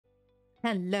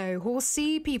Hello,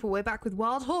 horsey people. We're back with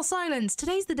Wild Horse Islands.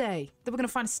 Today's the day that we're going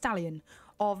to find a stallion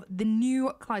of the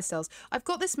new Clydesdales. I've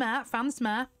got this mare, found this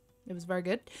mare. It was very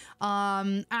good.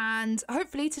 And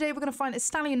hopefully today we're going to find a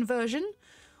stallion version,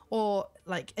 or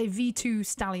like a V2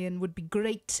 stallion would be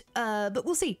great. But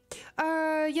we'll see.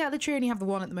 Yeah, literally only have the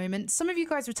one at the moment. Some of you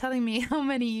guys were telling me how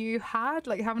many you had,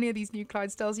 like how many of these new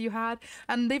Clydesdales you had.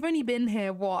 And they've only been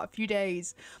here, what, a few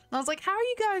days. And I was like, how are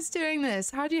you guys doing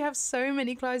this? How do you have so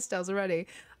many Clydesdales already?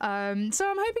 So I'm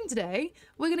hoping today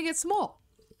we're going to get some more.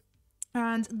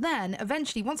 And then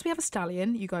eventually, once we have a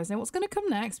stallion, you guys know what's going to come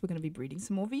next. We're going to be breeding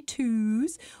some more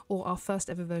V2s, or our first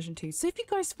ever version 2. So if you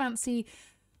guys fancy,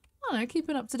 I don't know,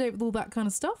 keeping up to date with all that kind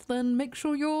of stuff, then make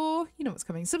sure you're, you know what's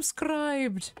coming,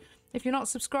 subscribed. If you're not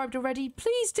subscribed already,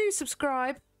 please do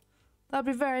subscribe. That'd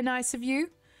be very nice of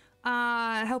you.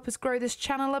 Help us grow this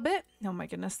channel a bit. Oh my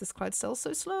goodness, this Clydesdale's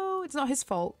so slow. It's not his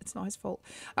fault. It's not his fault.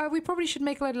 We probably should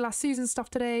make a load of lassos and stuff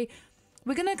today.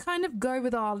 We're going to kind of go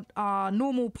with our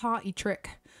normal party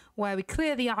trick, where we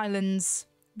clear the islands,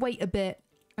 wait a bit,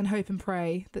 and hope and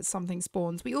pray that something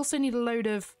spawns. We also need a load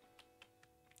of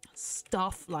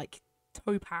stuff like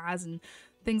topaz and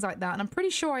things like that. And I'm pretty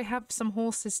sure I have some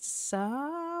horses to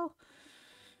sell.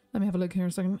 Let me have a look here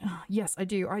a second. Yes, I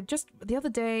do. I just, the other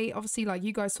day, obviously, like,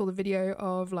 you guys saw the video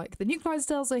of, like, the new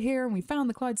Clydesdales are here and we found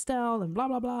the Clydesdale and blah,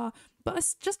 blah, blah. But I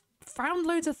just found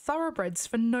loads of thoroughbreds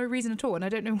for no reason at all. And I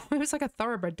don't know, it was like a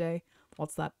thoroughbred day.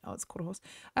 What's that? Oh, it's called a horse.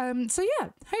 So yeah,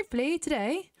 hopefully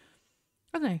today,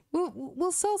 I don't know,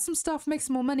 we'll sell some stuff, make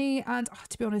some more money, and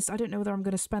to be honest, I don't know whether I'm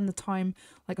going to spend the time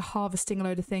like harvesting a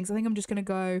load of things. I think I'm just going to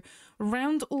go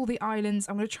around all the islands.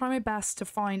 I'm going to try my best to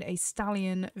find a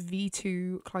stallion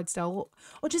V2 Clydesdale,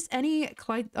 or just any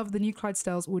of the new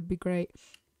Clydesdales would be great.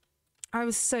 I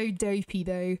was so dopey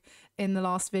though in the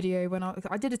last video when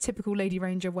I did a typical Lady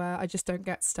Ranger where I just don't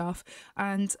get stuff,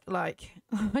 and like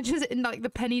I just like the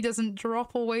penny doesn't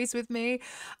drop always with me,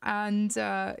 and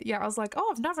yeah, I was like, oh,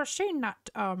 I've never seen that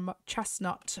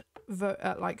chestnut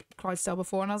like Clydesdale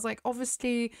before, and I was like,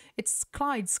 obviously it's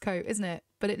Clyde's coat, isn't it?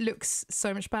 But it looks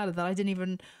so much better that I didn't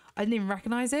even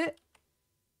recognize it.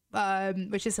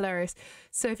 Which is hilarious.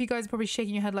 So if you guys are probably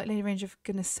shaking your head like, Lady Ranger, for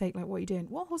goodness sake, like, what are you doing?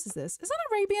 What horse is this? Is that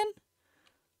an Arabian?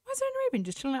 Why is there an Arabian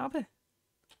just chilling out up here?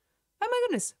 Oh my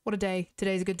goodness, what a day.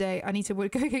 Today's a good day. I need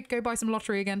to go buy some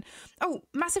lottery again. Oh,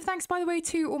 massive thanks, by the way,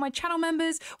 to all my channel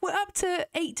members. We're up to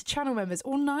 8 channel members,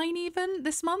 or 9 even,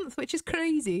 this month, which is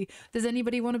crazy. Does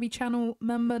anybody want to be channel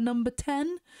member number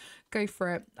 10? Go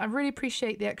for it. I really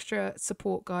appreciate the extra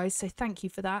support, guys, so thank you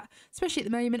for that. Especially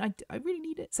at the moment, I really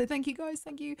need it, so thank you, guys.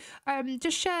 Thank you.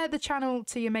 Just share the channel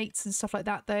to your mates and stuff like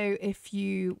that, though, if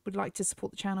you would like to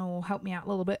support the channel or help me out a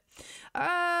little bit.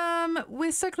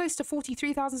 We're so close to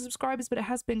 43,000 subscribers, but it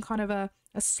has been kind of a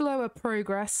slower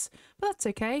progress, but that's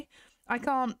okay. I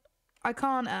can't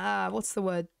what's the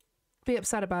word, be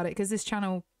upset about it, because this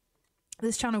channel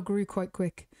grew quite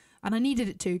quick, and I needed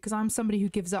it to, because I'm somebody who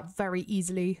gives up very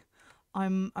easily.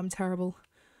 I'm terrible.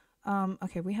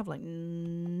 Okay, we have like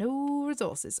no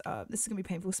resources. This is gonna be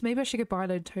painful, so maybe I should go buy a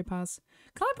load of topaz.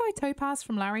 Can I buy topaz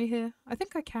from Larry here? I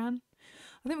think I can.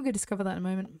 I think we're gonna discover that in a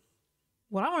moment.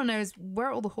 What I want to know is, where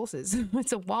are all the horses?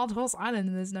 It's a wild horse island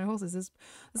and there's no horses.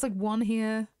 There's like one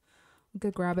here. I'll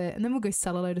go grab it, and then we'll go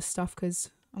sell a load of stuff, because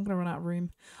I'm gonna run out of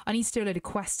room. I need to do a load of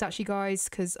quests actually, guys,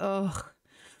 because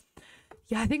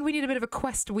yeah, I think we need a bit of a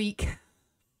quest week,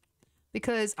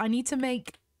 because I need to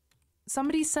make.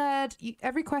 Somebody said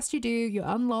every quest you do, you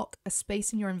unlock a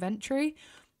space in your inventory,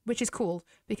 which is cool,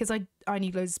 because I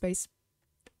need loads of space,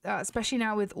 especially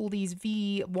now with all these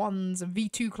V1s and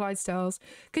V2 Clydesdales.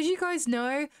 Because you guys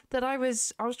know that I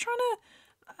was trying to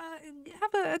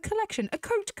have a collection, a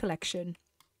coat collection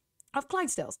of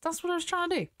Clydesdales. That's what I was trying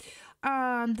to do.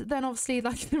 And then obviously,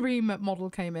 like, the remake model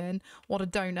came in. What a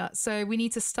donut. So we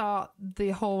need to start the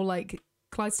whole like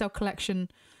Clydesdale collection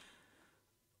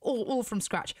all from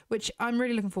scratch, which I'm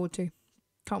really looking forward to.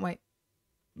 Can't wait.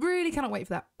 Really cannot wait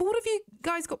for that. But what have you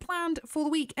guys got planned for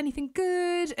the week? Anything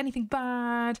good? Anything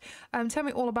bad? Tell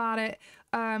me all about it.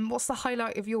 What's the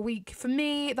highlight of your week? For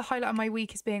me, the highlight of my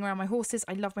week is being around my horses.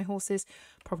 I love my horses.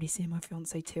 Probably seeing my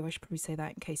fiance too. I should probably say that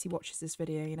in case he watches this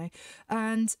video, you know.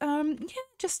 And yeah,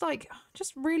 just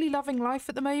really loving life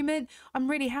at the moment. I'm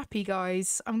really happy,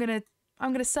 guys. I'm gonna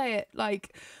say it.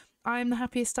 Like, I'm the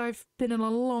happiest I've been in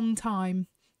a long time.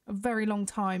 A very long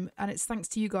time, and it's thanks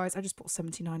to you guys. I just bought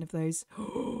 79 of those.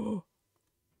 Oh,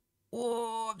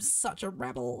 I'm such a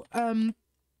rebel. And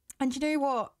you know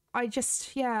what?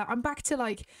 yeah, I'm back to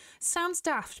like, sounds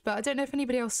daft, but I don't know if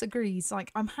anybody else agrees.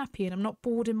 Like, I'm happy and I'm not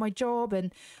bored in my job,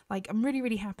 and like, I'm really,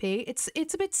 really happy. It's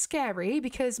a bit scary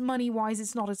because money-wise,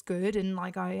 it's not as good, and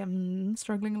like, I am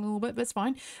struggling a little bit, but it's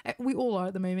fine. We all are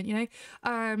at the moment, you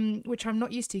know, which I'm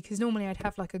not used to, because normally I'd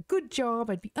have like a good job,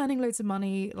 I'd be earning loads of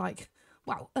money, like,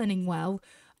 wow, earning well,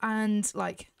 and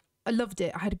like, I loved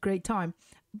it. I had a great time,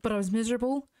 but I was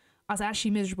miserable. I was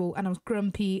actually miserable, and I was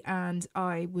grumpy, and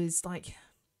I was like,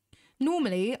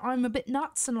 normally I'm a bit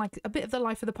nuts and like a bit of the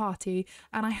life of the party,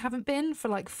 and I haven't been for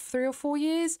like 3 or 4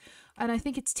 years. And I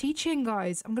think it's teaching,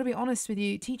 guys. I'm gonna be honest with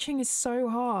you. Teaching is so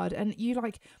hard, and you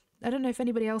like, I don't know if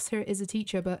anybody else here is a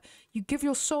teacher, but you give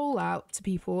your soul out to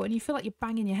people and you feel like you're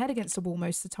banging your head against the wall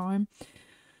most of the time.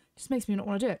 Just makes me not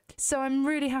want to do it. So I'm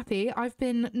really happy. I've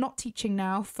been not teaching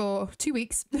now for 2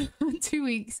 weeks. 2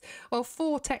 weeks. Well,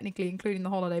 4 technically, including the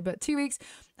holiday, but 2 weeks.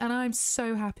 And I'm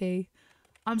so happy.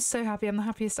 I'm so happy. I'm the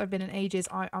happiest I've been in ages.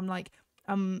 I'm like,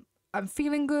 I'm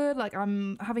feeling good. Like,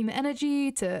 I'm having the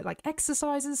energy to like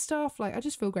exercise and stuff. Like, I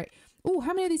just feel great. Oh,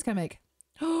 how many of these can I make?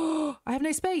 Oh, I have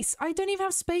no space. I don't even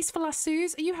have space for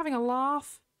lassos. Are you having a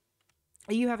laugh?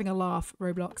 Are you having a laugh,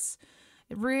 Roblox?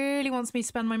 It really wants me to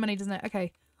spend my money, doesn't it?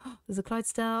 Okay. There's a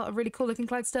Clydesdale, a really cool looking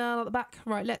Clydesdale at the back.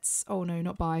 Right, let's... Oh no,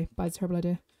 not buy. Buy's a terrible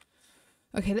idea.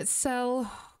 Okay, let's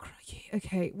sell. Oh, crikey.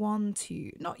 Okay, 1,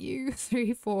 2... Not you.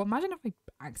 3, 4. Imagine if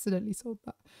I accidentally sold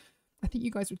that. I think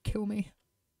you guys would kill me.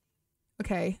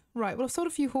 Okay, right. Well, I've sold a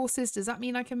few horses. Does that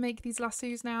mean I can make these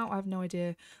lassos now? I have no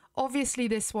idea. Obviously,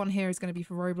 this one here is going to be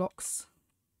for Roblox.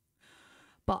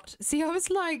 But, see, I was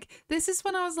like... This is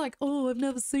when I was like, oh, I've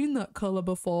never seen that colour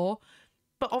before.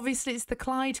 But obviously it's the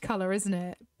Clyde colour, isn't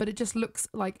it? But it just looks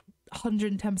like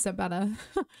 110% better.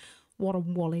 What a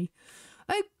wally.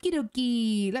 Okie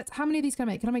dokie. How many of these can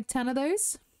I make? Can I make 10 of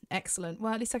those? Excellent.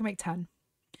 Well, at least I can make 10.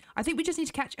 I think we just need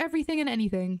to catch everything and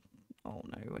anything. Oh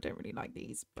no, I don't really like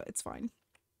these, but it's fine.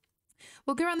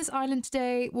 We'll go around this island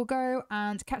today. We'll go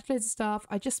and catch loads of stuff.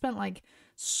 I just spent like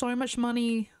so much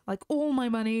money, like all my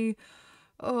money,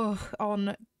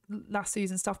 on lassos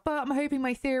and stuff. But I'm hoping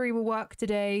my theory will work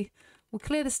today. We'll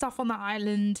clear the stuff on that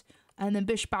island, and then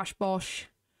bish bash bosh,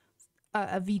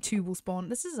 a V2 will spawn.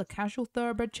 This is a casual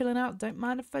thoroughbred chilling out. Don't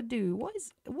mind if I do. What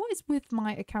is with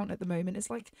my account at the moment? It's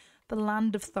like the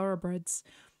land of thoroughbreds.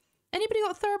 Anybody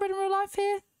got a thoroughbred in real life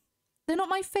here? They're not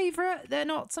my favourite. They're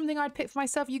not something I'd pick for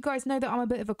myself. You guys know that I'm a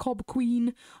bit of a cob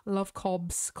queen. I love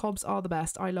cobs. Cobs are the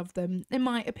best. I love them, in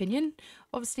my opinion.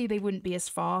 Obviously, they wouldn't be as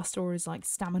fast or as like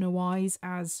stamina-wise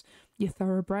as your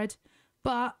thoroughbred,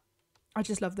 but I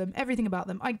just love them. Everything about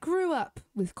them. I grew up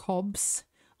with cobs.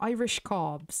 Irish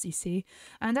cobs, you see.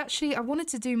 And actually, I wanted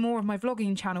to do more of my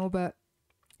vlogging channel, but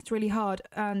it's really hard.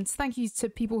 And thank you to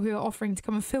people who are offering to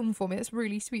come and film for me. That's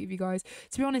really sweet of you guys.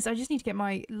 To be honest, I just need to get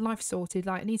my life sorted.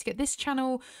 Like, I need to get this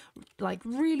channel, like,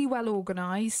 really well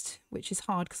organised, which is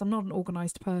hard because I'm not an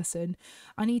organised person.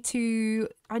 I need to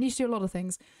do a lot of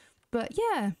things. But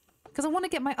yeah, because I want to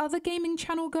get my other gaming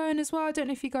channel going as well. I don't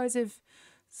know if you guys have,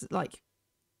 like,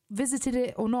 visited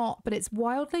it or not, but it's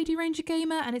Wild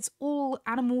LadyRangerGamer, and it's all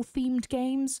animal themed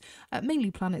games,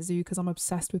 mainly Planet Zoo because I'm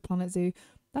obsessed with Planet Zoo.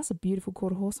 That's a beautiful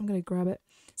quarter horse. I'm gonna grab it.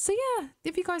 So yeah,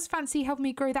 if you guys fancy helping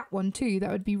me grow that one too,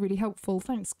 that would be really helpful.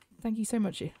 Thank you so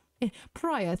much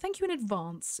prior. Thank you in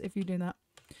advance if you're doing that.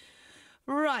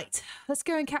 Right, let's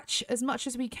go and catch as much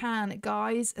as we can,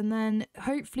 guys, and then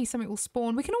hopefully something will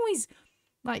spawn. We can always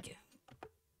like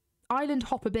island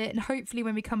hop a bit, and hopefully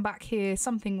when we come back here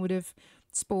something would have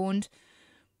spawned.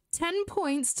 10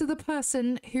 points to the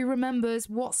person who remembers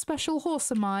what special horse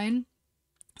of mine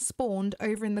spawned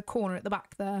over in the corner at the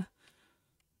back there.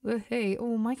 Hey,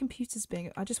 oh, my computer's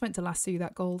being... I just went to lasso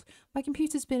that gold. My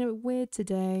computer's been a bit weird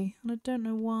today, and I don't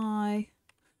know why.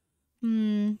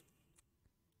 Maybe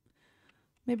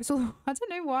it's all... I don't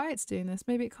know why it's doing this.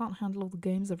 Maybe it can't handle all the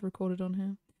games I've recorded on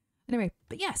here. Anyway,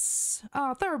 but yes.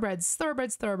 Thoroughbreds.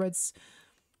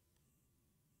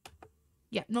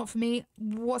 Yeah, not for me.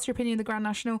 What's your opinion of the Grand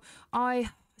National?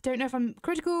 I don't know if I'm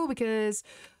critical because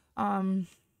I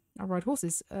ride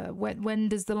horses. When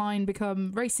does the line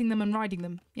become racing them and riding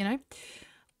them, you know?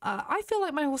 I feel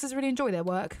like my horses really enjoy their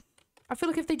work. I feel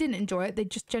like if they didn't enjoy it, they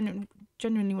just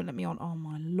genuinely wouldn't let me on. Oh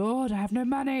my lord, I have no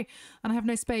money and I have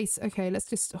no space. Okay, let's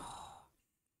just...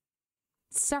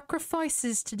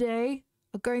 Sacrifices today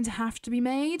are going to have to be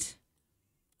made.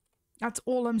 That's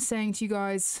all I'm saying to you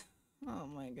guys. Oh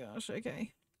my gosh,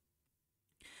 okay.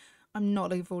 I'm not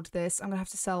looking forward to this. I'm gonna have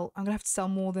to sell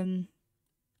more than...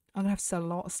 I'm gonna have to sell a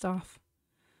lot of stuff.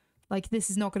 Like, this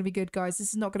is not gonna be good, guys. This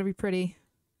is not gonna be pretty.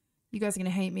 You guys are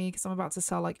gonna hate me because I'm about to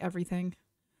sell, like, everything.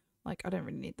 Like, I don't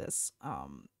really need this.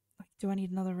 Like, Do I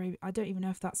need another raven? I don't even know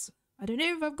if that's... I don't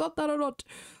know if I've got that or not.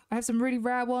 I have some really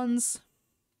rare ones.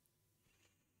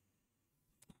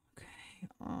 Okay,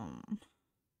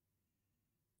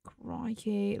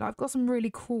 crikey. I've got some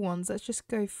really cool ones. Let's just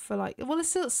go for like... Well,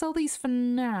 let's sell these for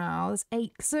now. There's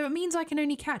 8. So it means I can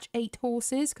only catch 8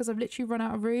 horses because I've literally run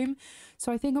out of room.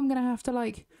 So I think I'm going to have to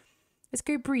like... Let's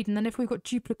go breed, and then if we've got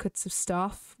duplicates of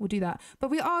stuff, we'll do that. But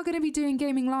we are going to be doing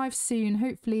gaming live soon.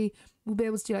 Hopefully, we'll be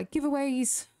able to do like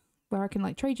giveaways where I can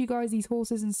like trade you guys these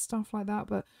horses and stuff like that.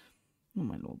 But oh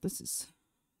my lord, this is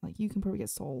like you can probably get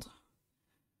sold.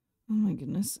 Oh my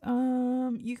goodness.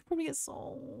 You can probably get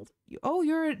sold.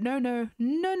 You're no.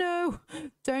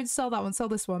 Don't sell that one. Sell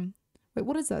this one. Wait,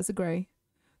 what is that? It's a grey.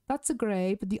 That's a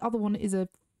grey, but the other one is a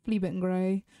flea bitten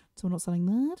grey. So we're not selling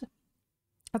that.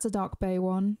 That's a dark bay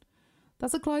one.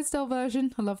 That's a Clydesdale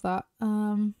version. I love that.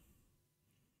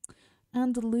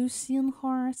 Andalusian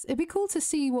horse. It'd be cool to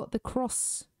see what the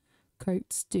cross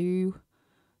coats do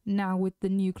now with the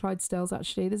new Clydesdales,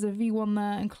 actually. There's a V1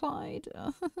 there and Clyde.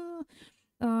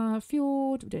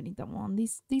 Fjord. We don't need that one.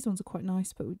 These ones are quite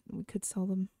nice, but we could sell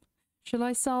them. Shall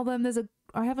I sell them?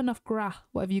 I have enough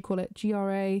whatever you call it.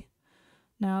 GRA.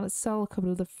 Now let's sell a couple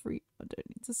of the free... I don't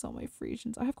need to sell my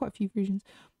Frisians. I have quite a few Frisians.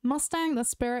 Mustang, that's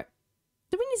Spirit.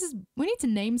 We need to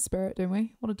name Spirit, don't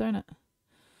we? What a donut.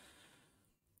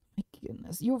 My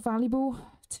goodness. You're valuable.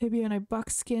 Tobiono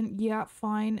buckskin. Yeah,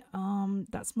 fine.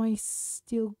 That's my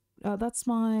steel... that's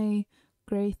my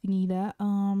grey thingy there.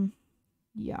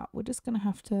 Yeah, we're just gonna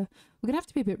have to... We're gonna have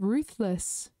to be a bit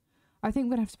ruthless. I think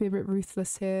we're gonna have to be a bit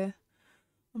ruthless here.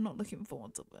 I'm not looking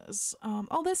forward to this.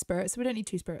 Oh, there's Spirits, so we don't need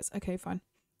 2 Spirits. Okay, fine.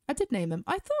 I did name them.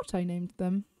 I thought I named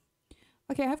them.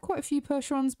 Okay, I have quite a few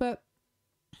Percherons, but...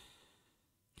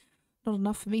 not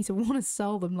enough for me to want to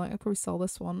sell them. Like, I'll probably sell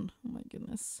this one. Oh my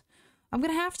goodness. I'm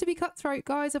going to have to be cutthroat,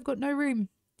 guys. I've got no room.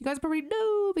 You guys probably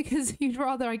know because you'd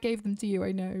rather I gave them to you,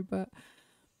 I know. But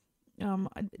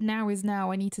now is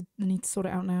now. I need to sort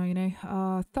it out now, you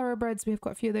know. Thoroughbreds, we have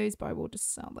quite a few of those, but I will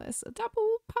just sell this. A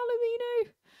double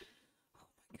Palomino. Oh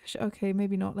my gosh. Okay,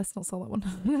 maybe not. Let's not sell that one.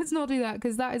 Let's not do that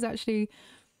because that is actually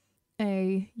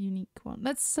a unique one.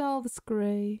 Let's sell this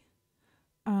grey.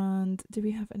 And do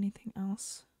we have anything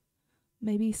else?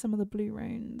 Maybe some of the blue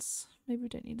roans. Maybe we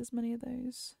don't need as many of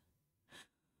those.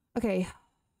 Okay.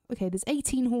 Okay, there's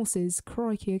 18 horses.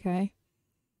 Crikey, okay.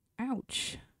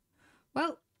 Ouch.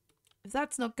 Well, if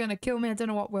that's not going to kill me, I don't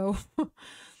know what will.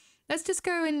 Let's just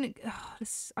go and...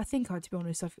 I think, to be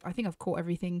honest, I think I've caught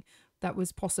everything that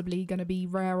was possibly going to be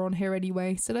rare on here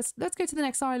anyway. So let's go to the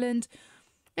next island.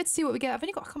 Let's see what we get. I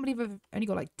can't believe I've only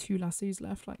got like 2 lassos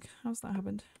left. Like, how's that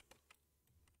happened?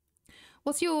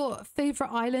 What's your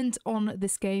favourite island on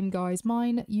this game, guys?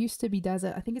 Mine used to be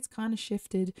desert. I think it's kind of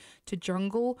shifted to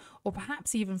jungle or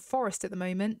perhaps even forest at the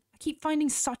moment. I keep finding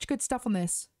such good stuff on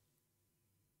this.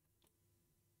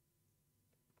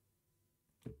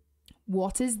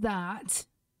 What is that?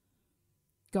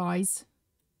 Guys.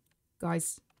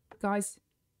 Guys, I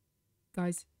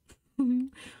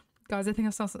think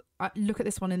I saw some... look at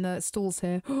this one in the stalls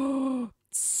here. Oh,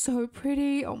 so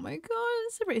pretty. Oh my god,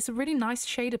 it's a really nice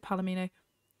shade of Palomino.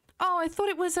 Oh, I thought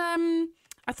it was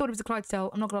a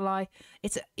Clydesdale. I'm not gonna lie.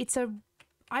 It's a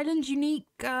island unique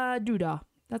Duda.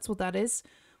 That's what that is.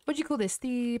 What do you call this?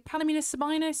 The Palomino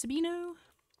Sabino?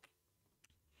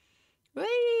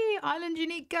 Hey, island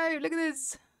unique goat. Look at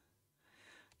this.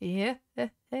 Yeah.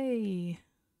 Hey.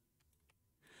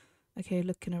 Okay,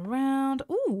 looking around.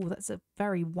 Ooh, that's a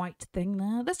very white thing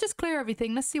there. Let's just clear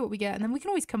everything. Let's see what we get. And then we can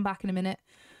always come back in a minute.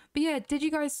 But yeah, did you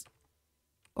guys...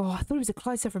 Oh, I thought it was a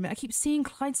Clydesdale for a minute. I keep seeing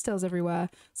Clydesdales everywhere.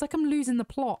 It's like I'm losing the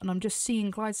plot and I'm just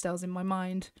seeing Clydesdales in my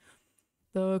mind.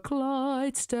 The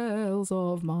Clydesdales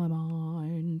of my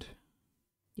mind.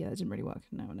 Yeah, that didn't really work.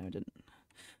 No, it didn't.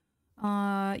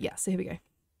 Yeah, so here we go.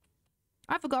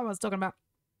 I forgot what I was talking about.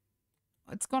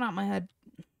 It's gone out my head.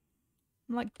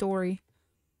 I'm like Dory.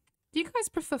 Do you guys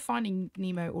prefer finding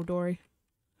Nemo or Dory?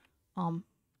 I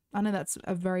know that's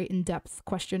a very in-depth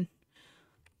question.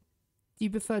 Do you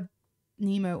prefer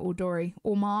Nemo or Dory?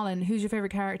 Or Marlin? Who's your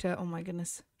favourite character? Oh my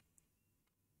goodness.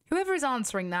 Whoever is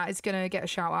answering that is going to get a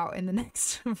shout out in the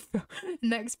next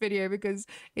next video because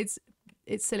it's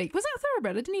silly. Was that a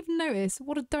thoroughbred? I didn't even notice.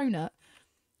 What a donut.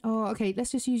 Oh, okay.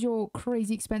 Let's just use your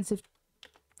crazy expensive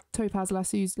topaz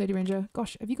lassos, Lady Ranger.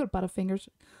 Gosh, have you got butterfingers?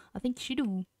 I think you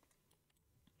do.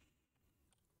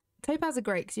 Topaz are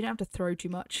great because you don't have to throw too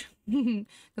much.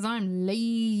 Because I'm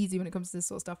lazy when it comes to this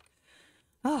sort of stuff.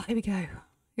 Oh, here we go.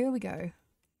 Here we go.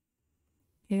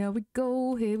 Here we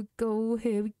go. Here we go.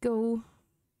 Here we go.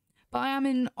 But I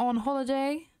am on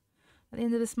holiday at the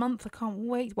end of this month. I can't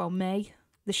wait. Well, May.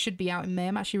 This should be out in May.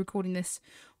 I'm actually recording this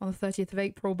on the 30th of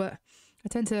April, but I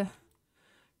tend to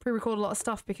pre-record a lot of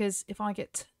stuff because if I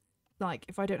get, like,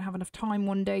 if I don't have enough time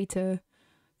one day to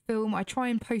film, I try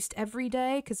and post every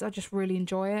day because I just really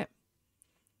enjoy it.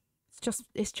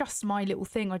 It's just my little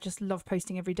thing. I just love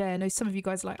posting every day. I know some of you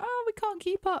guys are like, oh, we can't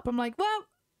keep up. I'm like, well,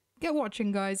 get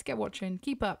watching, guys. Get watching.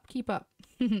 Keep up. Keep up.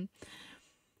 I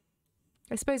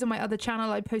suppose on my other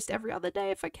channel, I post every other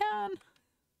day if I can.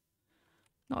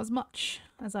 Not as much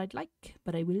as I'd like,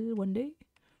 but I will one day.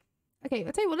 Okay,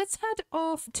 I'll tell you what, let's head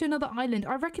off to another island.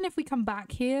 I reckon if we come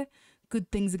back here,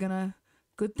 good things are gonna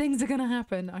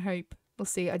happen, I hope. We'll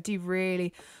see. I do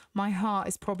really, my heart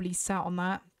is probably sat on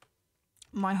that.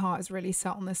 My heart is really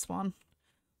sat on this one.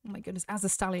 Oh my goodness, as a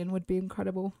stallion would be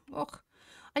incredible. Oh,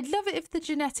 I'd love it if the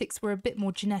genetics were a bit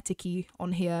more genetic-y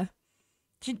on here.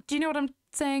 Do you know what I'm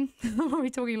saying? I'm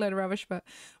probably talking a load of rubbish, but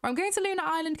I'm going to Luna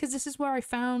Island because this is where I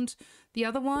found the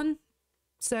other one.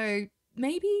 So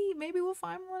maybe we'll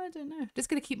find one. I don't know. Just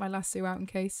going to keep my lasso out in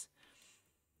case.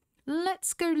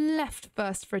 Let's go left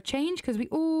first for a change because we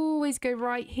always go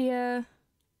right here.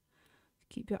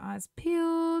 Keep your eyes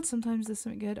peeled. Sometimes there's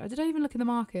something good. Did I even look in the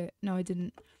market? No, I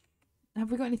didn't. Have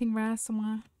we got anything rare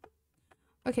somewhere?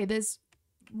 Okay, there's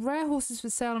rare horses for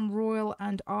sale on Royal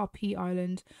and RP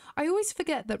Island. I always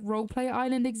forget that Roleplay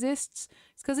Island exists.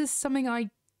 It's because it's something I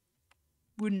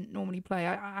wouldn't normally play.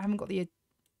 I haven't got the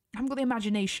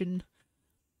imagination.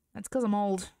 That's because I'm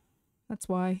old. That's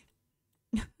why.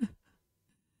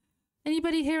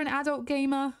 Anybody here an adult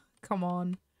gamer? Come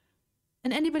on.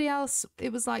 And anybody else,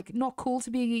 it was like not cool to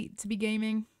be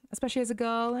gaming, especially as a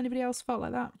girl. Anybody else felt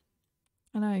like that?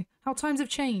 I know how times have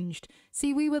changed.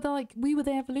 See, we were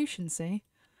the evolution. See.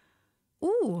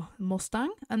 Ooh,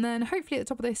 Mustang. And then hopefully at the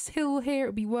top of this hill here,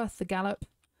 it'll be worth the gallop.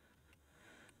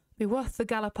 Be worth the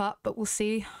gallop up, but we'll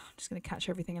see. I'm just going to catch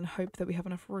everything and hope that we have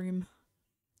enough room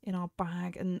in our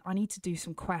bag. And I need to do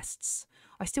some quests.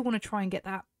 I still want to try and get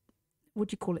that, what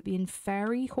do you call it? The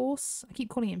Inferi horse? I keep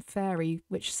calling it Inferi,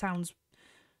 which sounds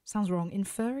wrong.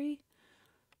 Inferi?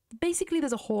 Basically,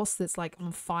 there's a horse that's like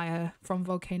on fire from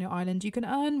Volcano Island. You can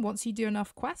earn once you do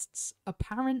enough quests,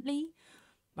 apparently.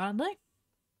 I don't know.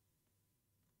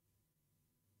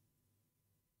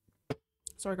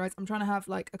 Sorry, guys. I'm trying to have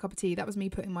like a cup of tea. That was me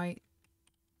putting my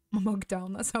mug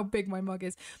down. That's how big my mug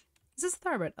is. Is this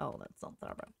thoroughbred? Oh, that's not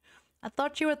thoroughbred. I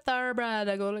thought you were thoroughbred.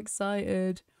 I got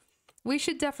excited. We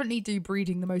should definitely do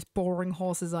breeding the most boring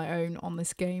horses I own on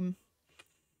this game.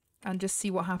 And just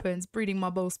see what happens. Breeding my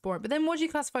bull's boring. But then what do you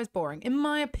classify as boring? In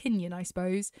my opinion, I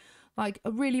suppose. Like,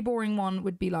 a really boring one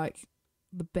would be like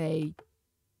the bay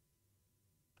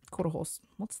quarter horse.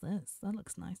 What's this? That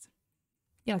looks nice.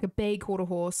 Yeah, like a bay quarter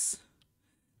horse.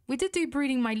 We did do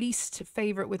breeding my least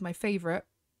favourite with my favourite.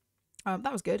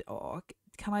 That was good. Oh,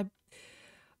 can I...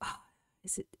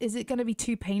 Is it going to be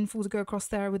too painful to go across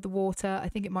there with the water? I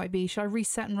think it might be. Should I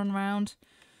reset and run around?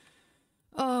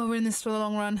 Oh, we're in this for the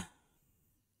long run.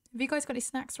 Have you guys got any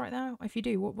snacks right now? If you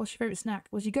do, what's your favourite snack?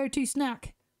 What's your go-to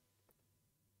snack?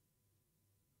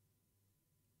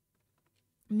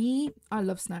 Me, I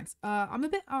love snacks. I'm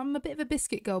a bit of a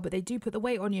biscuit girl, but they do put the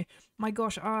weight on you. My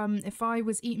gosh, if I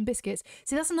was eating biscuits,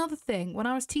 see that's another thing. When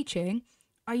I was teaching,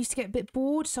 I used to get a bit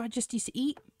bored, so I just used to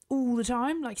eat all the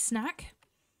time, like snack.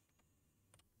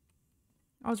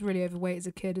 I was really overweight as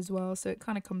a kid as well, so it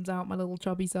kind of comes out my little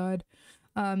chubby side.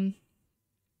 I don't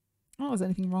know if there's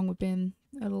anything wrong with being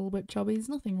a little bit chubby. There's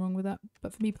nothing wrong with that,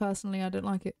 but for me personally, I don't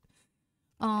like it.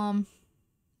 Here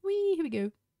we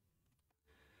go.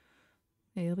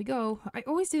 Here we go. I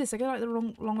always do this. I go like the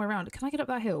long way around. Can I get up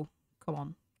that hill? Come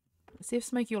on. Let's see if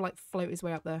Smokey will like float his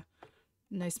way up there.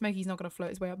 No, Smokey's not going to float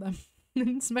his way up there.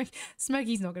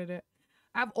 Smokey's not going to do it.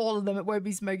 Out of all of them, it won't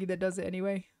be Smokey that does it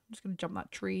anyway. I'm just going to jump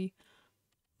that tree.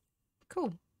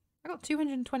 Cool. I got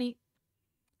 220.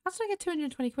 How did I get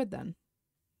 220 quid then?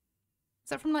 Is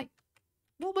that from like...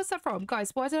 What was that from?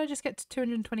 Guys, why did I just get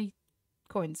 220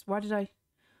 coins? Why did I...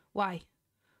 Why?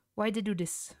 Why did I do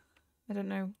this? I don't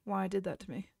know why I did that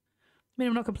to me. I mean,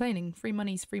 I'm not complaining. Free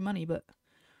money's free money, but...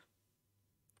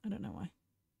 I don't know why.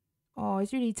 Oh,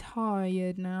 he's really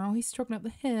tired now. He's struggling up the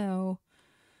hill.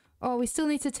 Oh, we still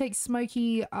need to take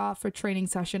Smokey for a training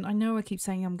session. I know I keep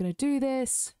saying I'm going to do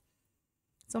this.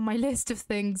 It's on my list of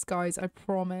things, guys. I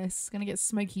promise. Going to get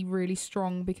Smokey really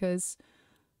strong because...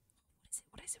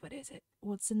 What is it?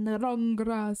 What's in the long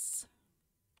grass?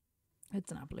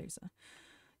 It's an Appaloosa.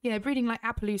 Yeah, breeding like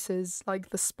Appaloosas, like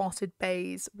the spotted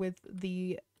bays with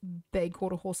the bay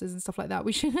quarter horses and stuff like that.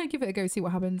 We should give it a go, see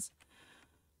what happens.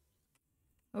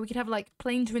 Or we could have like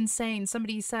plain to insane.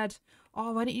 Somebody said,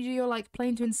 oh, why don't you do your like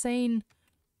plain to insane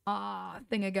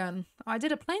thing again. I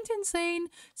did a Plain to Insane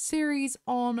series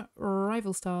on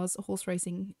Rival Stars horse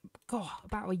racing, God,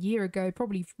 about a year ago,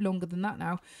 probably longer than that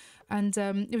now. And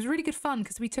it was really good fun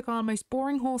because we took our most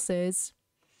boring horses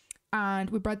and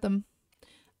we bred them.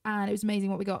 And it was amazing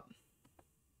what we got.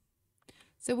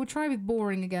 So we'll try with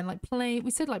boring again, like plain.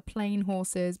 We said like plain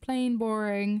horses, plain,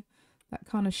 boring, that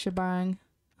kind of shebang.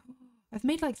 I've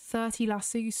made like 30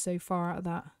 lassos so far out of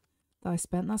that I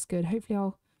spent. That's good. Hopefully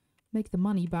I'll make the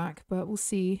money back, but we'll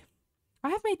see. I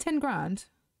have made 10 grand,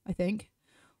 I think.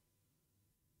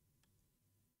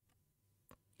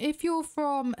 If you're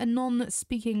from a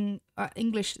non-speaking,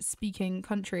 English-speaking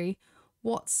country,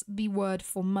 what's the word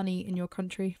for money in your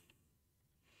country?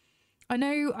 I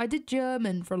know I did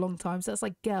German for a long time, so that's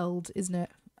like Geld, isn't it?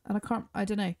 And I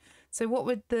don't know. So what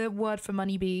would the word for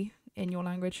money be in your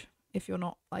language if you're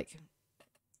not like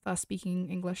first speaking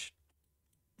English?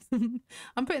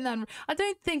 I'm putting that in. I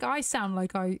don't think I sound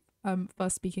like I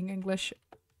first speaking English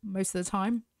most of the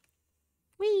time.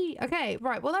 Wee. Okay,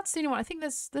 right. Well, that's the only one. I think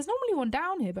there's normally one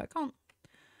down here, but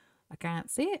I can't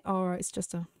see it. Or it's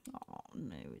just a, oh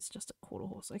no, it's just a quarter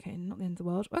horse. Okay, not the end of the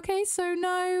world. Okay, so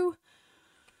no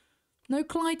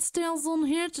Clydesdales on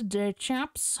here today,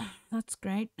 chaps. That's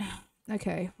great.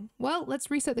 Okay, well,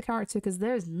 let's reset the character because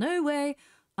there's no way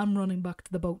I'm running back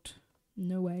to the boat.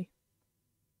 No way.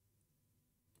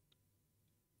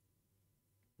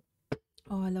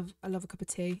 Oh, I love a cup of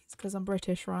tea. It's because I'm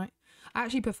British, right? I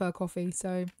actually prefer coffee,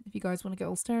 so if you guys want to get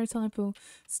all stereotypical,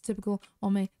 typical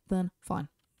on me, then fine.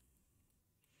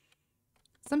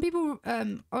 Some people,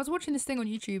 I was watching this thing on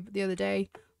YouTube the other day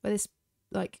where this,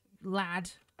 like,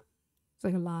 lad, it's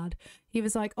like a lad, he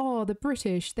was like, oh, the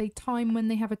British, they time when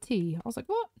they have a tea. I was like,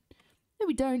 what? No,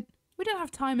 we don't. We don't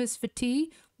have timers for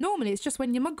tea. Normally, it's just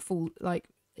when your mug full, like,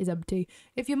 is empty.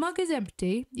 If your mug is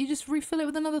empty, you just refill it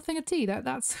with another thing of tea.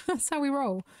 That's how we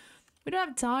roll. We don't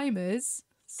have timers.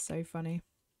 So funny.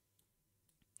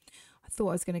 I thought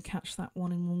I was going to catch that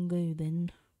one in one go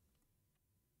then.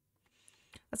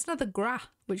 That's another Gra,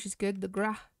 which is good. The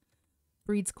Gra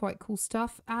breeds quite cool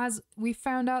stuff, as we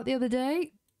found out the other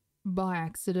day by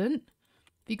accident.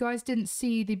 If you guys didn't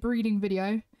see the breeding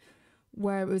video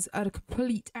where it was at a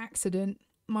complete accident,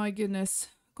 my goodness,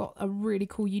 got a really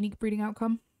cool unique breeding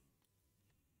outcome.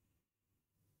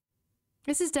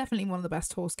 This is definitely one of the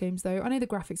best horse games though. I know the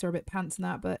graphics are a bit pants and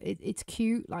that, but it's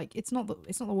cute. Like it's not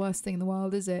the worst thing in the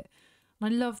world, is it?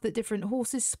 And I love that different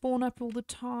horses spawn up all the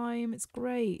time. It's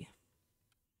great.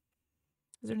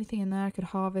 Is there anything in there I could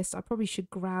harvest? I probably should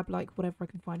grab like whatever I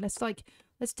can find.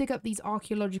 Let's dig up these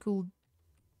archaeological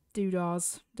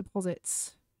doodahs,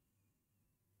 deposits.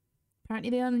 Apparently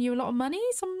they earn you a lot of money,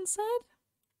 someone said.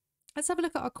 Let's have a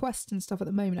look at our quests and stuff at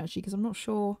the moment actually, because I'm not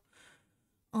sure.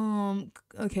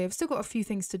 Okay, I've still got a few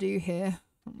things to do here.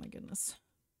 Oh my goodness.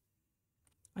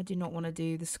 I do not want to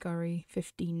do the scurry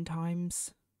 15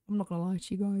 times. I'm not gonna lie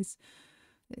to you guys.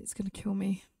 It's gonna kill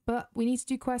me. But we need to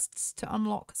do quests to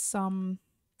unlock some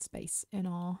space in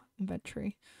our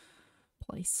inventory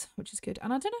place, which is good.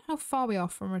 And I don't know how far we are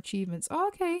from our achievements. Oh,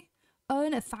 okay.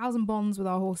 Earn 1,000 bonds with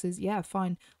our horses. Yeah,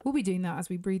 fine. We'll be doing that as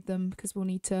we breed them because we'll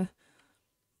need to,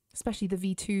 especially the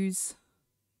V2s.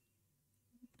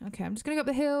 Okay, I'm just going to go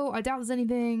up the hill. I doubt there's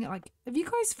anything. Like, have you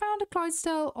guys found a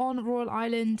Clydesdale on Royal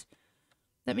Island?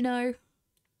 Let me know.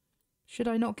 Should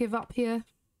I not give up here?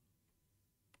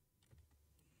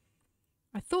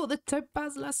 I thought the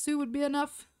topaz lasso would be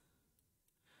enough.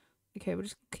 Okay, we'll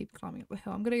just keep climbing up the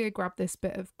hill. I'm going to go grab this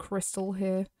bit of crystal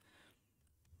here.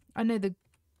 I know the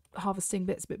harvesting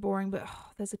bit's a bit boring, but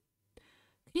there's a...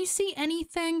 Can you see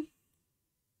anything?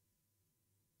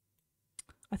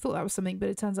 I thought that was something, but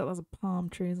it turns out that's a palm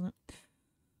tree, isn't it?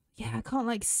 Yeah, I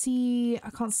can't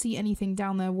see anything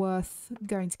down there worth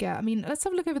going to get. I mean, let's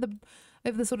have a look over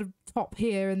the sort of top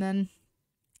here, and then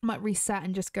I might reset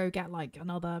and just go get like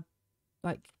another,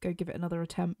 like go give it another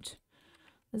attempt.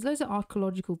 There's loads of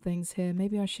archaeological things here.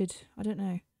 Maybe I should, I don't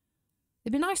know.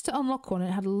 It'd be nice to unlock one.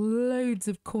 It had loads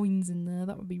of coins in there.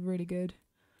 That would be really good.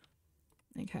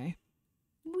 Okay.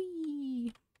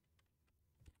 Whee!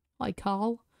 Hi,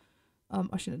 Carl.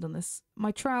 I shouldn't have done this.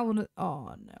 My trowel...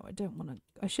 Oh, no, I don't want to...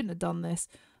 I shouldn't have done this.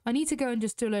 I need to go and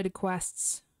just do a load of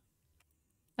quests.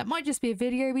 That might just be a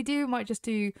video we do. It might just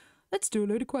do... Let's do a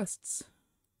load of quests.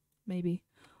 Maybe.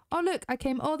 Oh, look. I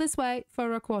came all this way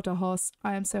for a quarter horse.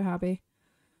 I am so happy.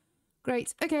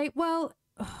 Great. Okay, well...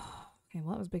 Okay,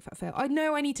 well, that was a big fat fail. I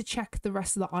know I need to check the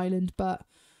rest of the island, but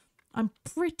I'm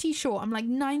pretty sure, I'm like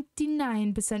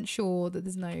 99% sure that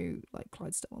there's no, like,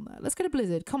 Clydesdale on there. Let's go to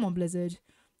Blizzard. Come on, Blizzard.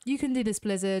 You can do this,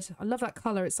 Blizzard. I love that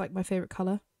colour. It's, like, my favourite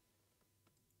colour.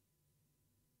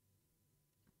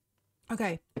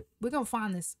 Okay. We're going to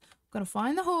find this. We're going to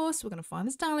find the horse. We're going to find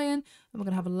the stallion. And we're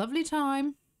going to have a lovely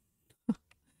time. It's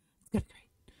going to be great.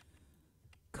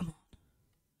 Come on.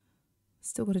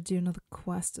 Still got to do another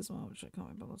quest as well, which I can't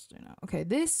remember what to do now. Okay,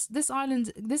 this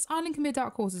island can be a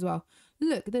dark horse as well.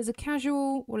 Look, there's a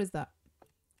casual... What is that?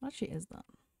 What actually is that?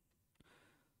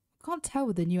 I can't tell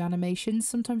with the new animations.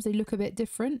 Sometimes they look a bit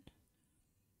different.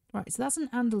 Right, so that's an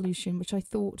Andalusian, which I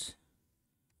thought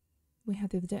we had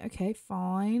the other day. Okay,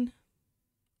 fine.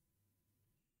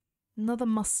 Another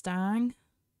Mustang.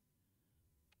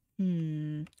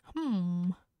 Okay,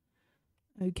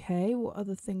 what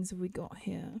other things have we got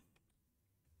here?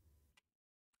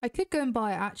 I could go and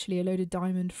buy actually a loaded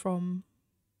diamond from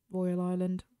Royal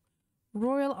Island.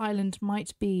 Royal Island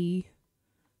might be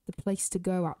the place to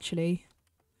go actually.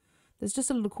 There's just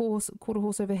a little quarter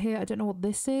horse over here. I don't know what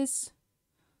this is.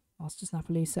 Oh, it's just an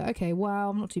Appaloosa. Okay,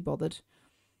 well, I'm not too bothered.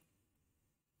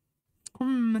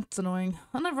 It's annoying.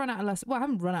 I've never run out of lassos. Well, I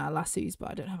haven't run out of lassos,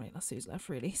 but I don't have any lassos left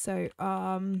really. So,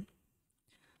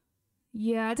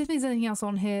 yeah, I don't think there's anything else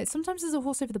on here. Sometimes there's a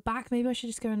horse over the back. Maybe I should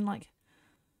just go and like,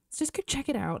 let's just go check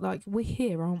it out. Like, we're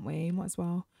here, aren't we? Might as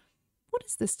well. What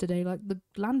is this today? Like the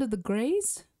land of the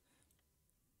greys?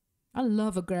 I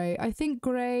love a grey. I think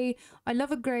grey. I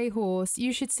love a grey horse.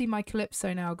 You should see my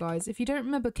Calypso now, guys. If you don't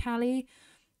remember Callie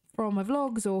from my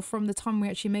vlogs or from the time we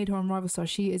actually made her on Rival Star,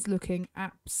 she is looking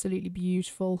absolutely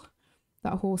beautiful.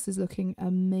 That horse is looking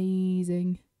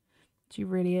amazing. She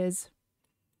really is.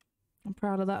 I'm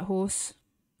proud of that horse.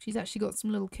 She's actually got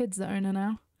some little kids that own her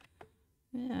now.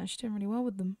 Yeah, she's doing really well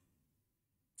with them.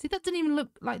 See, that didn't even look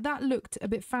like that. Looked a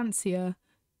bit fancier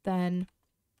than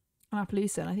an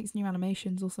Appaloosa, and I think it's new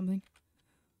animations or something.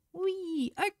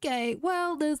 Wee. Okay,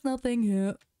 well, there's nothing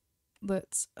here.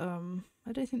 But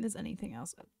I don't think there's anything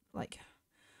else. Like,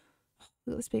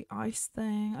 look at this big ice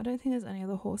thing. I don't think there's any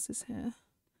other horses here.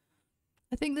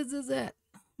 I think this is it.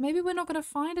 Maybe we're not going to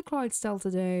find a Clydesdale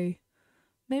today.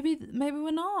 Maybe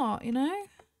we're not, you know?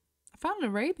 I found an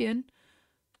Arabian.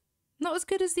 Not as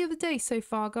good as the other day so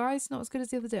far, guys. Not as good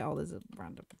as the other day. Oh, there's a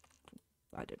random...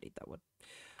 I don't need that one.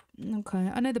 Okay,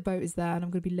 I know the boat is there and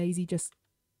I'm going to be lazy just...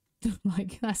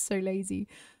 like, that's so lazy.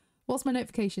 What's my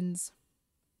notifications?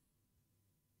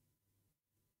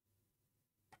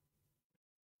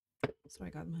 Sorry,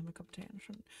 guys, I'm having a cup of tea. I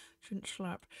shouldn't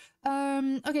slap.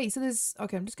 Okay, so there's...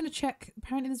 Okay, I'm just going to check.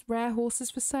 Apparently there's rare horses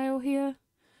for sale here.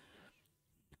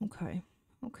 Okay.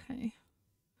 Okay.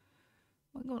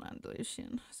 I got an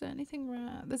Andalusian. Is there anything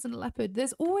rare? There's a leopard.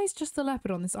 There's always just the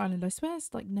leopard on this island. I swear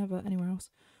it's like never anywhere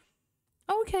else.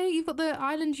 Oh, okay, you've got the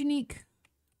island unique.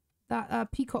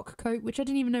 That peacock coat, which I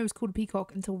didn't even know was called a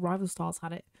peacock until Rival Stars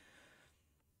had it.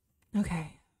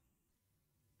 Okay.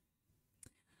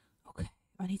 Okay,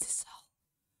 I need to sell.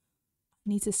 I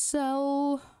need to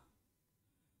sell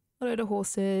a load of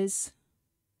horses.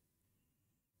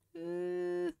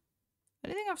 I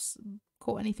don't think I've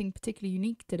caught anything particularly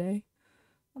unique today.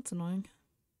 That's annoying.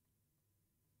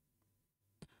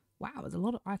 Wow, there's a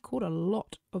lot of, I caught a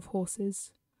lot of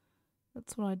horses.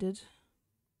 That's what I did.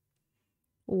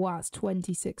 Wow, it's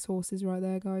 26 horses right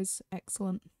there, guys.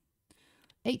 Excellent.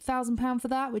 £8,000 for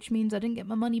that, which means I didn't get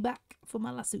my money back for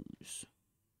my lassos.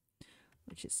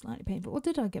 Which is slightly painful. Or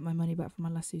did I get my money back for my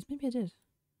lassos? Maybe I did.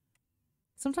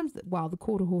 Sometimes, wow, the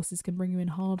quarter horses can bring you in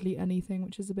hardly anything,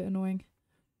 which is a bit annoying.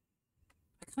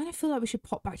 I kind of feel like we should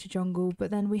pop back to jungle,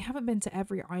 but then we haven't been to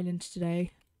every island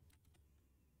today.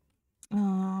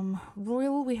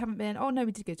 Royal, we haven't been. Oh no,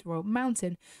 we did go to Royal.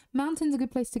 Mountain. Mountain's a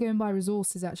good place to go and buy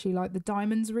resources, actually. Like, the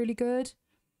diamond's really good.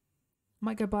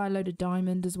 Might go buy a load of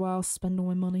diamond as well, spend all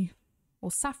my money.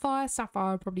 Or sapphire.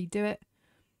 Sapphire would probably do it.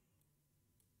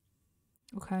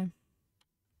 Okay.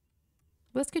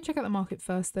 Let's go check out the market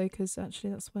first, though, because actually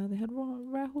that's where they had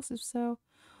rare horses for sale.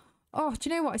 Oh, do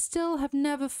you know what? I still have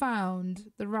never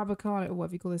found the Rabicano, or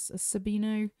whatever you call this, a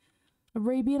Sabino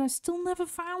Arabian. I still never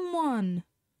found one.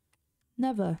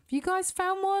 Never. Have you guys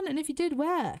found one? And if you did,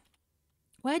 where?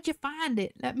 Where'd you find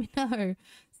it? Let me know.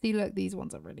 See, look, these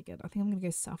ones are really good. I think I'm going to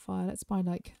go Sapphire. Let's buy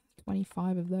like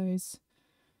 25 of those.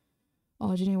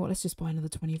 Oh, do you know what? Let's just buy another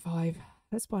 25.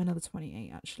 Let's buy another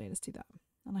 28, actually. Let's do that.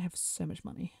 And I have so much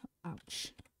money.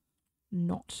 Ouch.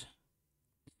 Not.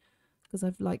 Because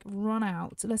I've like run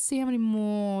out. Let's see how many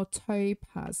more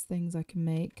topaz things I can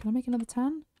make. Can I make another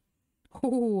 10?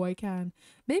 Oh, I can.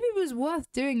 Maybe it was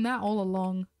worth doing that all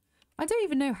along. I don't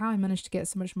even know how I managed to get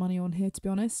so much money on here, to be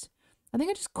honest. I think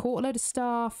I just caught a load of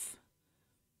stuff.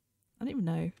 I don't even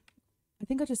know. I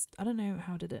think I don't know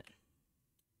how I did it.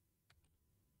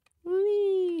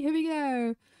 Whee! Here we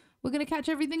go. We're going to catch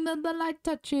everything that the light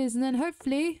touches. And then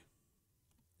hopefully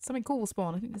Something cool will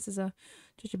spawn. I think this is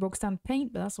just your bog stand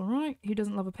paint, but that's alright. Who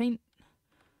doesn't love a paint?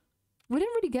 We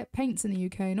don't really get paints in the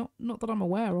UK, not that I'm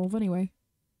aware of anyway.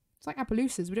 It's like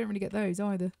Appaloosas, we don't really get those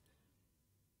either.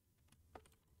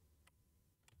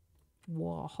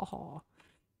 Wow.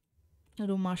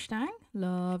 Little Mustang.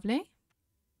 Lovely.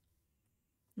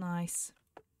 Nice.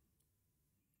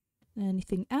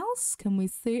 Anything else? Can we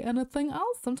see anything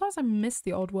else? Sometimes I miss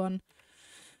the odd one.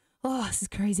 Oh, this is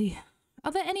crazy.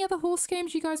 Are there any other horse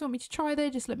games you guys want me to try there?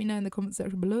 Just let me know in the comment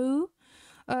section below.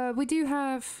 We do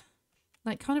have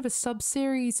like kind of a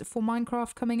sub-series for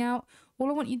Minecraft coming out. All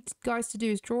I want you guys to do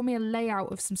is draw me a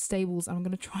layout of some stables and I'm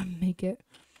going to try and make it.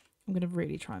 I'm going to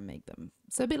really try and make them.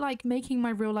 So a bit like making my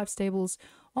real life stables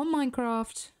on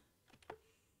Minecraft.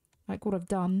 Like what I've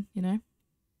done, you know.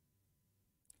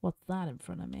 What's that in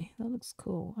front of me? That looks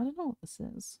cool. I don't know what this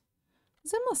is.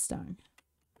 Is it a Mustang?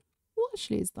 What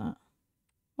actually is that?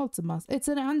 Oh, it's a Mustang. It's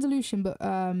an Andalusian, but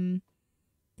the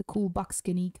cool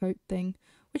buckskinny coat thing.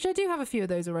 Which I do have a few of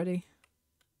those already.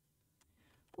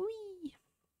 Whee!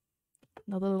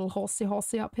 Another little horsey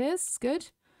up here. It's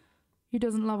good. Who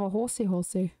doesn't love a horsey?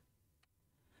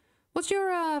 What's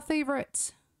your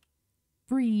favourite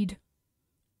breed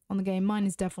on the game? Mine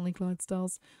is definitely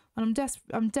Clydesdales. And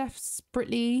I'm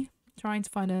desperately trying to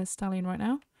find a stallion right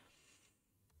now.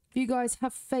 If you guys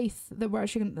have faith that we're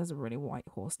actually going to... There's a really white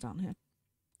horse down here.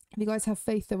 If you guys have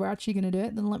faith that we're actually going to do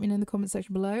it, then let me know in the comment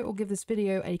section below or give this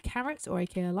video a carrot or a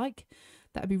like.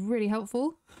 That would be really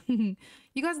helpful. You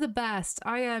guys are the best.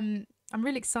 I'm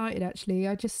really excited actually.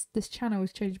 This channel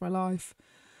has changed my life.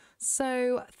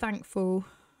 So thankful.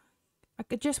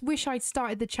 I just wish I'd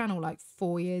started the channel like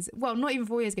 4 years. Well, not even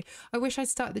 4 years ago. I wish I'd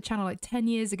started the channel like 10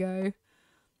 years ago.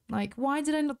 Like, why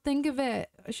did I not think of it?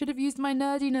 I should have used my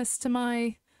nerdiness to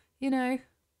my, you know.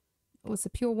 Oh, it's a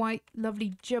pure white,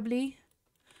 lovely jubbly.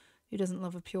 Who doesn't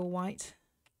love a pure white?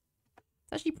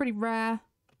 It's actually pretty rare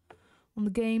on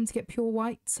the game to get pure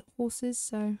white horses,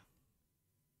 so.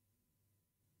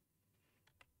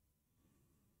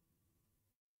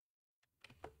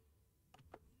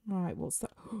 Right, what's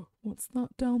that? What's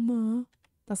that down there?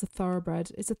 That's a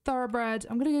thoroughbred. It's a thoroughbred.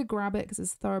 I'm gonna go grab it because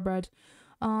it's a thoroughbred.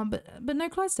 But no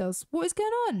Clydesdales. What is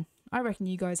going on? I reckon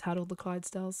you guys had all the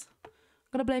Clydesdales. I'm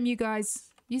gonna blame you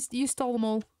guys. You stole them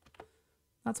all.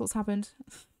 That's what's happened.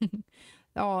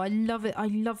 Oh, I love it. I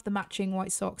love the matching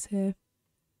white socks here.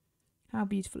 How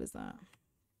beautiful is that?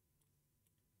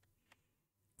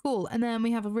 Cool. And then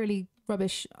we have a really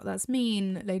rubbish. That's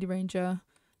mean, Lady Ranger.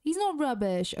 He's not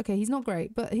rubbish. Okay, he's not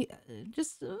great, but he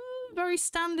just very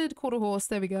standard quarter horse.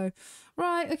 There we go.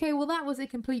 Right. Okay. Well, that was a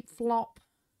complete flop.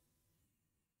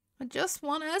 I just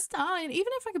want a stallion.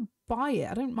 Even if I could buy it,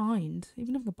 I don't mind.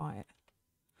 Even if I could buy it.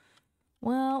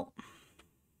 Well,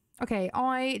 okay.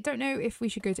 I don't know if we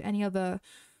should go to any other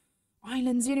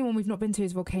islands. The only one we've not been to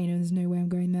is Volcano. There's no way I'm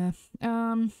going there.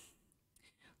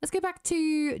 Let's go back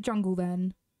to jungle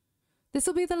then. This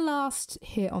will be the last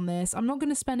hit on this. I'm not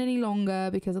going to spend any longer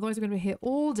because otherwise I'm going to be here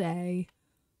all day.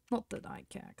 Not that I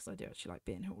care because I do actually like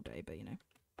being here all day, but you know.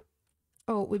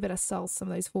 Oh, we better sell some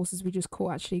of those horses we just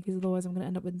caught actually because otherwise I'm going to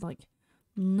end up with like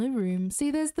no room.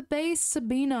 See, there's the base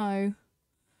Sabino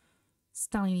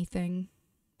stallion thing.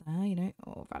 There, you know.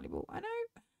 Oh, valuable. I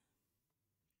know.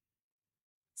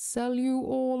 Sell you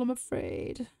all, I'm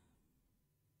afraid.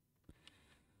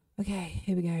 Okay,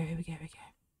 here we go.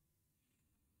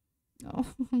 Oh,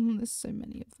 there's so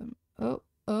many of them. Oh,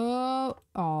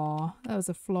 that was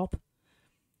a flop.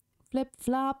 Flip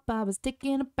flop, I was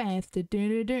taking a bath.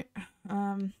 Let's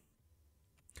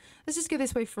just go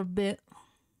this way for a bit.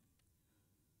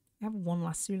 I have one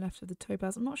lasso left of the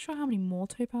topaz. I'm not sure how many more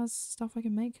topaz stuff I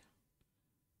can make.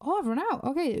 Oh, I've run out.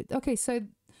 Okay, so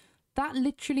that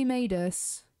literally made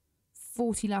us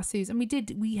 40 lassos. And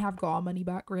we have got our money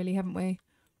back, really, haven't we?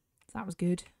 So that was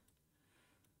good.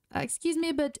 Excuse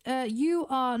me, but you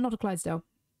are not a Clydesdale.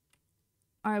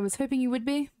 I was hoping you would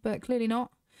be, but clearly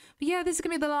not. But yeah, this is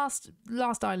gonna be the last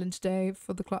island today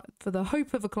for the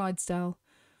hope of a Clydesdale.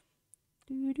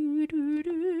 Need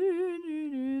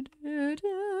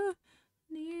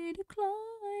a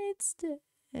Clydesdale.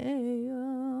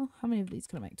 How many of these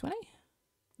can I make? 20?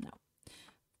 No.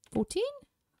 14?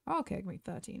 Oh, okay, I can make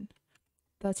 13.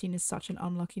 13 is such an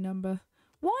unlucky number.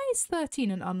 Why is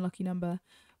 13 an unlucky number?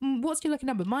 What's your lucky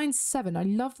number? Mine's 7. I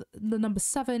love the number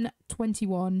 7,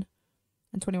 21,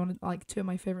 and 21 are like 2 of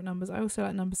my favourite numbers. I also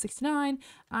like number 69,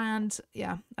 and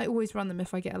yeah, I always run them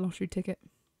if I get a lottery ticket.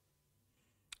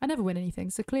 I never win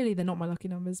anything, so clearly they're not my lucky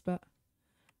numbers, but,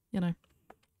 you know.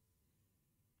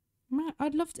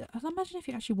 I'd love to... I'd imagine if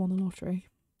you actually won the lottery.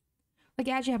 Like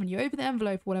it actually happened. You open the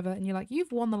envelope or whatever and you're like,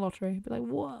 you've won the lottery. But like,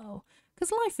 whoa.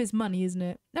 Because life is money, isn't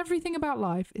it? Everything about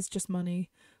life is just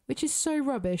money. Which is so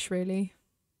rubbish, really.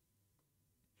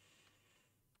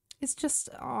 It's just,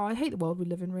 oh, I hate the world we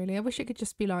live in, really. I wish it could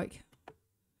just be like,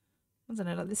 I don't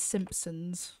know, like The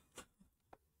Simpsons.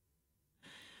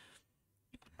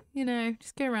 You know,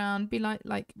 just go around, be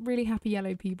like really happy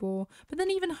yellow people. But then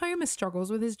even Homer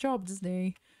struggles with his job, doesn't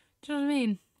he? Do you know what I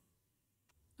mean?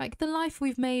 Like, the life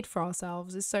we've made for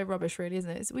ourselves is so rubbish, really,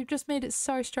 isn't it? We've just made it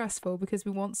so stressful because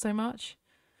we want so much.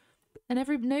 And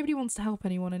nobody wants to help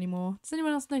anyone anymore. Does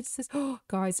anyone else notice this? Oh,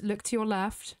 guys, look to your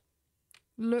left.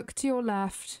 Look to your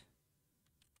left.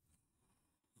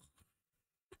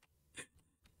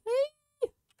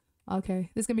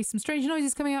 Okay, there's going to be some strange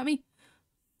noises coming at me.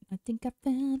 I think I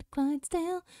found a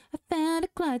Clydesdale. I found a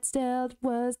Clydesdale that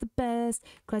was the best.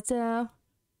 Clydesdale.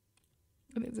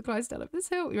 I think there's a Clydesdale up this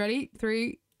hill. You ready?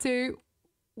 3, 2.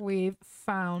 We've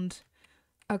found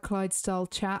a Clydesdale,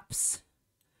 chaps.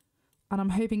 And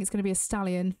I'm hoping it's going to be a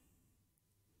stallion.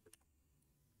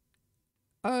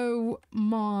 Oh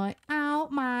my, ow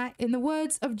my. In the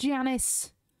words of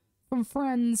Janice from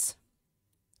Friends.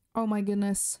 Oh my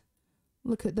goodness.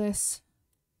 Look at this.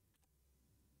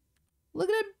 Look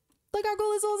at him. Look how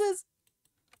cool this horse is.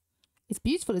 It's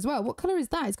beautiful as well. What colour is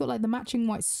that? It's got like the matching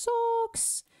white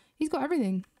socks. He's got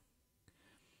everything.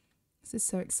 This is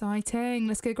so exciting.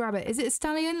 Let's go grab it. Is it a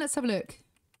stallion? Let's have a look.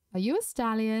 Are you a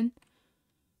stallion?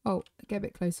 Oh, get a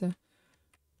bit closer.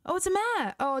 Oh, it's a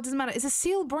mare. Oh, it doesn't matter. It's a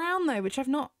seal brown though, which I've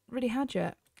not really had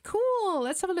yet. Cool.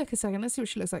 Let's have a look a second. Let's see what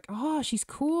she looks like. Oh, she's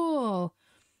cool.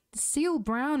 The seal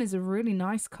brown is a really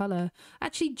nice colour.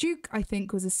 Actually, Duke, I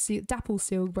think, was a dapple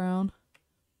seal brown.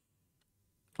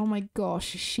 Oh my gosh,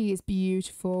 she is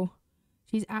beautiful.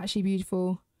 She's actually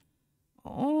beautiful.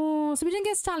 Oh, so we didn't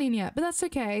get stallion yet, but that's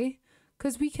okay.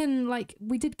 Because we can, like,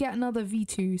 we did get another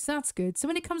V2, so that's good. So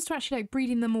when it comes to actually, like,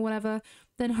 breeding them or whatever,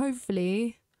 then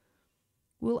hopefully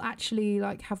we'll actually,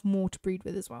 like, have more to breed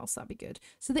with as well, so that'd be good.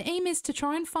 So the aim is to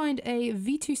try and find a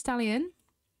V2 stallion,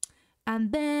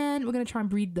 and then we're going to try and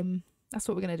breed them. That's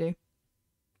what we're going to do.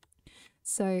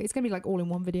 So it's going to be, like, all in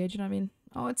one video, do you know what I mean?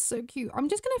 Oh, it's so cute. I'm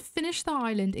just going to finish the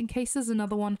island in case there's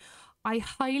another one. I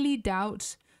highly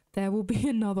doubt there will be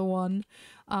another one,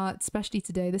 especially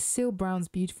today. The seal brown's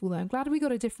beautiful though. I'm glad we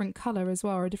got a different colour as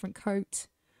well, or a different coat.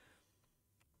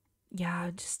 Yeah,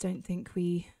 I just don't think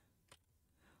we're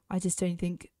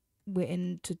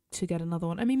in to get another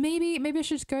one. I mean, maybe I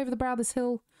should just go over the brow of this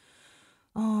hill.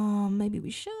 Oh, maybe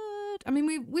we should. I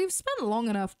mean, we've spent long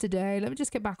enough today. Let me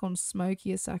just get back on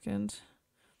Smokey a second.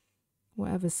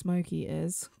 Whatever Smokey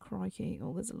is. Crikey.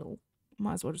 Oh, there's a little...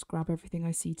 Might as well just grab everything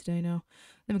I see today now.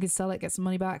 Then we can sell it, get some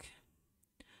money back.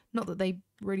 Not that they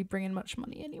really bring in much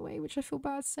money anyway, which I feel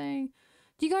bad saying.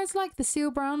 Do you guys like the seal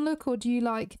brown look, or do you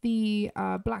like the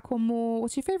black one more?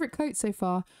 What's your favourite coat so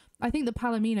far? I think the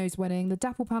Palomino's winning. The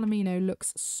Dapple Palomino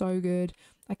looks so good.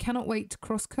 I cannot wait to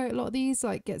cross coat a lot of these.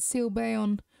 Like get seal bay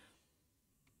on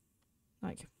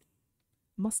like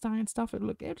Mustang and stuff.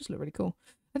 It'll just look really cool.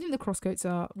 I think the cross coats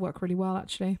work really well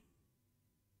actually.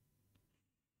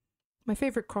 My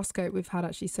favourite cross coat we've had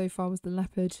actually so far was the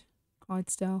leopard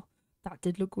Clydesdale. That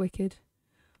did look wicked.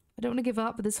 I don't want to give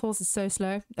up, but this horse is so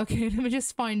slow. Okay, let me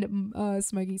just find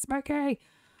Smokey. Smokey!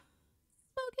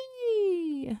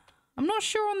 Smokey! I'm not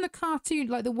sure on the cartoon,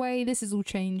 like the way this is all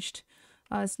changed.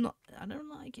 It's not, I don't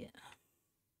like it.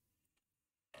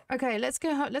 Okay, let's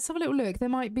go, let's have a little look. There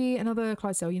might be another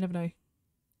Clydesdale, you never know.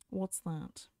 What's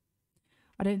that?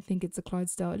 I don't think it's a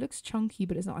Clydesdale. It looks chunky,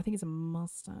 but it's not. I think it's a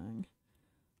Mustang.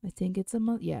 I think it's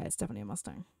yeah, it's definitely a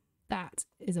Mustang. That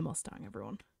is a Mustang,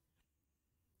 everyone.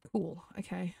 Cool.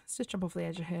 Okay, let's just jump off the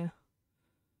edge of here.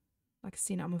 Like I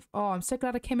see now. Oh, I'm so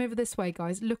glad I came over this way,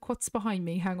 guys. Look what's behind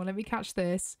me. Hang on, let me catch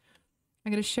this.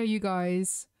 I'm going to show you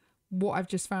guys what I've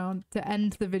just found to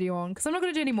end the video on, because I'm not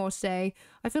going to do any more today.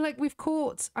 I feel like we've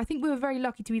caught... I think we were very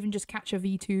lucky to even just catch a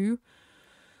V2.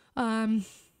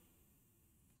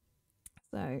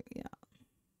 So, yeah.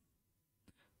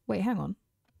 Wait, hang on.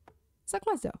 Is that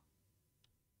Clydesdale?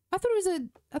 I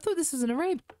thought this was an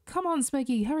Arabian. Come on,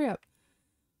 Smokey, hurry up.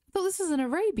 I thought this was an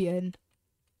Arabian.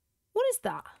 What is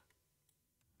that?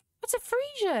 That's a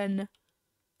Frisian.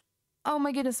 Oh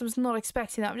my goodness, I was not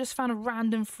expecting that. I've just found a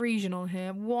random Frisian on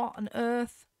here. What on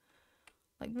earth?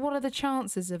 Like, what are the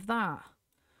chances of that?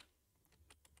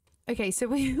 Okay, so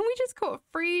we just caught a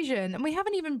Frisian, and we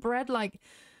haven't even bred, like,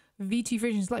 V2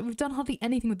 Frisians. Like, we've done hardly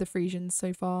anything with the Frisians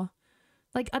so far.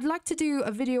 Like, I'd like to do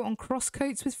a video on cross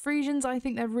coats with Frisians. I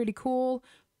think they're really cool.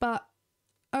 But,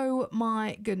 oh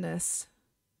my goodness.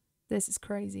 This is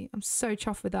crazy. I'm so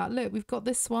chuffed with that. Look, we've got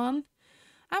this one.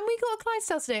 And we got a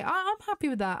Clydesdale today. I'm happy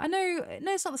with that. I know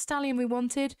it's not the stallion we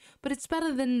wanted, but it's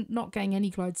better than not getting any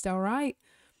Clydesdale, right?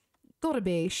 Gotta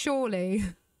be, surely.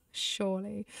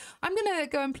 Surely. I'm gonna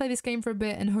go and play this game for a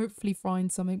bit and hopefully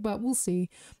find something, but we'll see.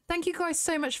 Thank you guys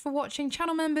so much for watching.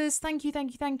 Channel members, thank you.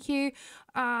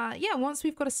 Yeah, once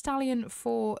we've got a stallion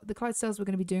for the Clydesdales, we're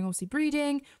going to be doing obviously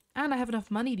breeding, and I have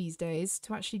enough money these days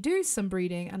to actually do some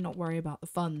breeding and not worry about the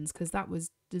funds, because that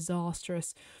was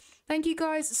disastrous. Thank you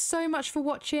guys so much for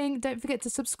watching. Don't forget to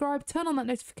subscribe, turn on that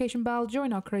notification bell,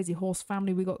 join our crazy horse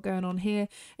family we got going on here.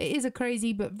 It is a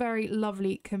crazy but very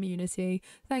lovely community.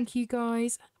 Thank you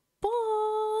guys. Bye.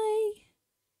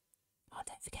 Oh,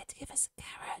 don't forget to give us a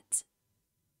carrot.